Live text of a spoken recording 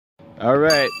All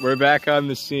right, we're back on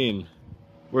the scene.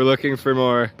 We're looking for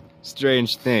more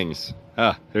strange things.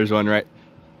 Ah, there's one right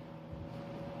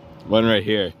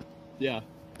here. Yeah.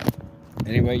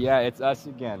 Anyway, yeah, it's us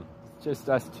again. It's just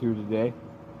us two today.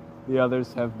 The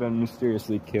others have been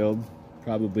mysteriously killed,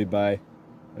 probably by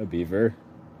a beaver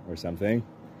or something.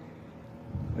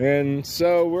 And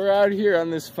so we're out here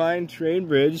on this fine train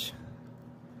bridge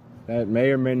that may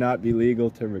or may not be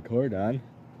legal to record on,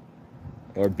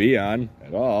 or be on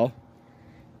at all.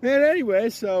 And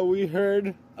anyway, so we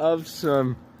heard of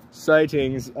some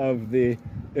sightings of the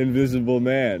Invisible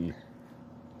Man.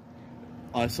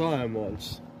 I saw him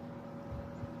once.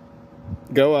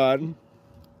 Go on.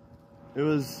 It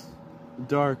was a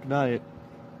dark night,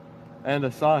 and I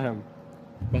saw him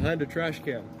behind a trash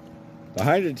can.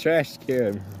 Behind a trash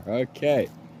can. Okay.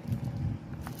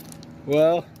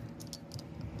 Well,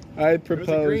 I propose...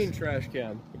 It was a green trash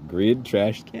can. A green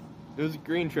trash can? It was a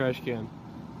green trash can.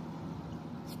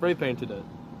 Spray painted it.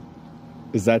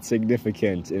 Is that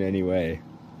significant in any way?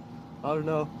 I don't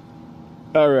know.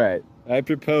 Alright, I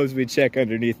propose we check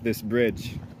underneath this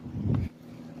bridge.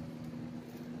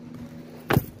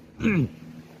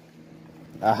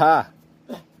 Aha!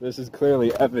 This is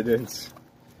clearly evidence.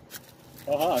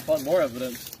 Aha, I found more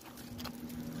evidence.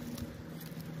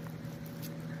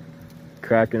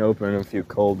 Cracking open a few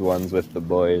cold ones with the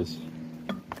boys.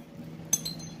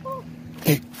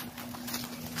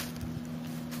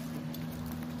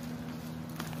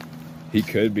 He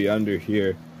could be under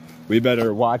here. We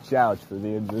better watch out for the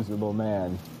Invisible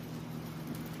Man.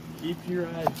 Keep your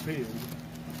eyes peeled.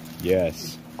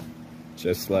 Yes.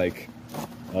 Just like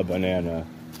a banana.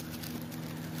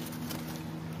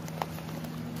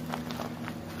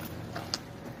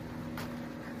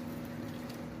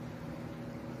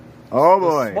 Oh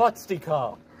boy!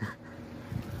 Swastika.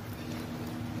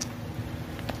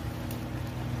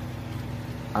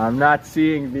 I'm not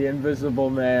seeing the Invisible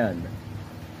Man.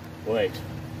 Wait.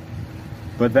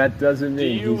 But that doesn't Do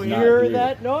mean you he's not hear here.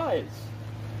 that noise?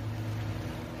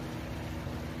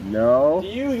 No? Do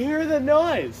you hear the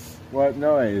noise? What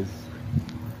noise?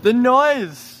 The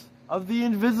noise of the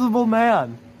Invisible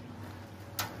Man.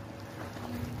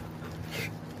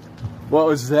 What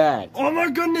was that? Oh my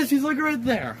goodness, he's like right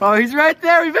there. Oh, he's right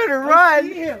there. We better I run.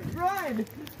 see him. Run.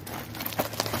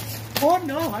 Oh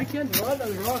no, I can't run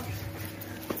on rocks.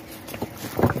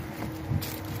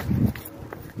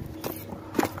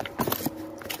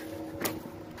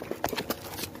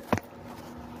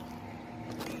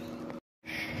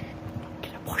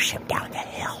 Push him down the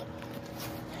hill.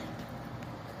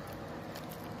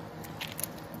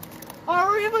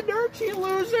 Hurry, the dirty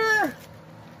loser!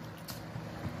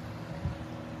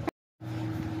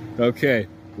 Okay,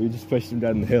 we just pushed him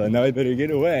down the hill, and now we better get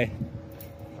away.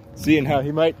 Seeing how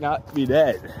he might not be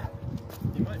dead.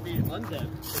 He might be undead,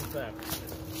 in fact.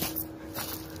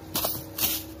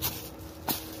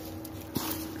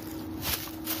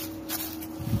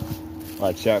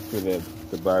 Watch out for the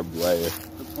barbed wire.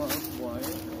 The barbed wire?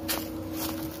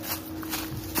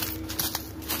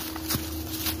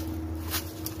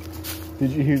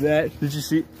 Did you hear that? Did you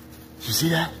see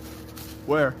that?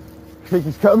 Where? I think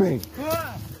he's coming.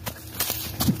 Ah!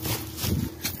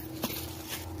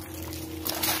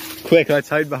 Quick, let's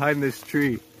hide behind this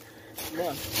tree. Come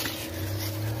on.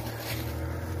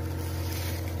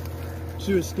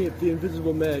 To escape the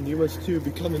Invisible Man, you must too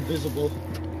become invisible.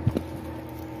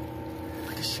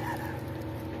 Like a shadow.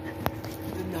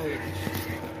 The night.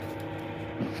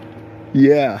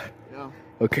 Yeah. Yeah.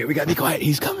 Okay, we gotta be quiet.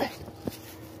 He's coming.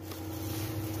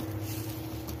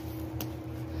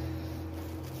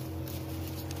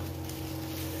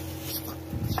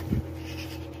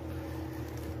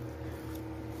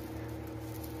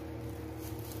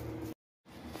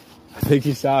 I think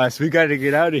he saw us. We gotta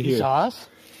get out of here. You saw us?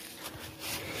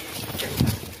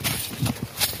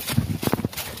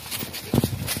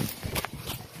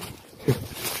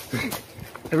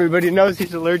 Everybody knows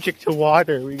he's allergic to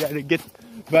water. We gotta get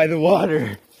by the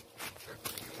water.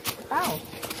 Ow.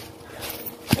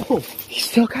 Oh, he's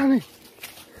still coming.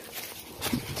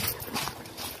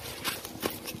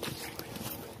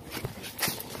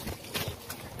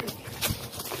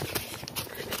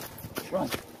 Run.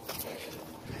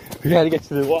 We gotta get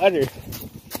to the water.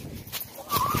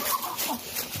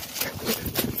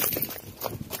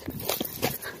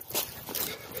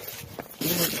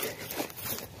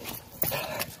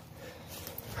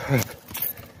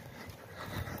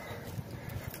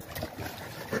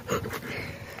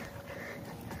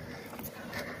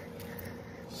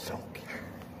 Soak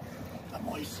the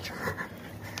moisture.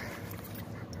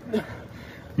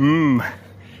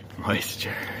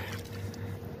 Moisture.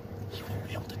 You won't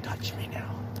be able to touch me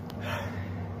now.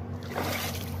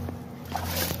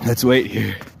 Let's wait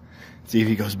here. See if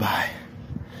he goes by.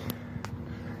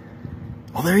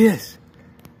 Oh, there he is.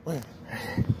 Where?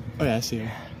 Oh yeah, I see him.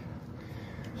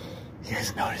 He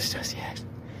hasn't noticed us yet.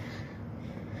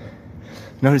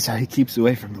 Notice how he keeps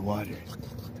away from the water.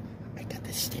 I got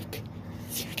this stick.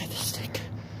 See, I got this stick.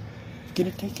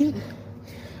 Gonna take it.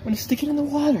 I'm gonna stick it in the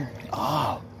water.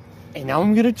 Oh. And now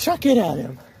I'm gonna chuck it at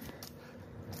him.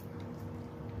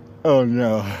 Oh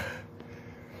no.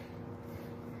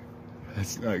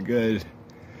 That's not good.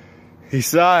 He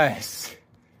saw us.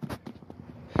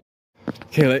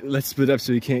 Okay, let's split up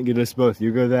so he can't get us both.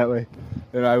 You go that way,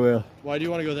 and I will. Why do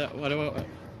you want to go that? Why do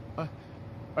I?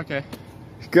 Okay.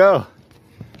 Go.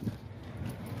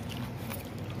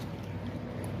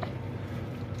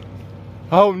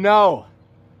 Oh no!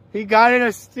 He got in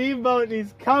a steamboat and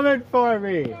he's coming for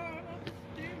me!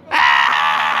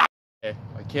 My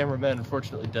cameraman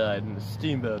unfortunately died in a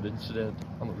steamboat incident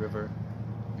on the river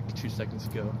like 2 seconds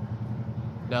ago.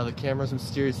 Now the camera's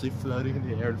mysteriously floating in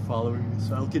the air and following me,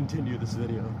 so I'll continue this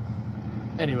video.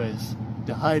 Anyways,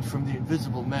 to hide from the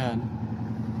invisible man,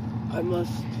 I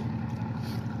must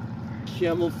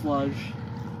camouflage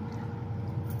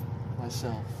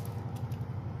myself.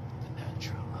 The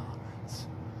natural elements.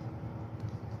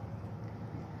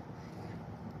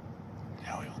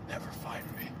 Now he will never find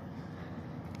me.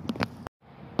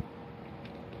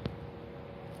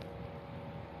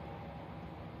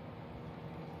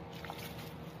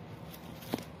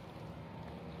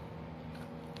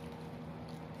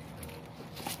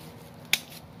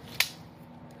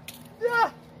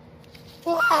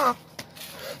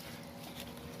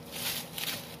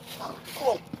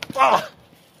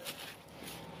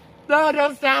 No,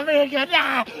 don't stop me again!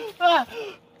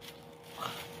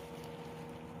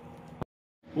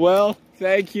 Well,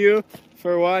 thank you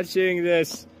for watching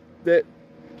this. Beer!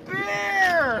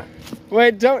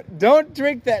 Wait, don't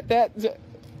drink that.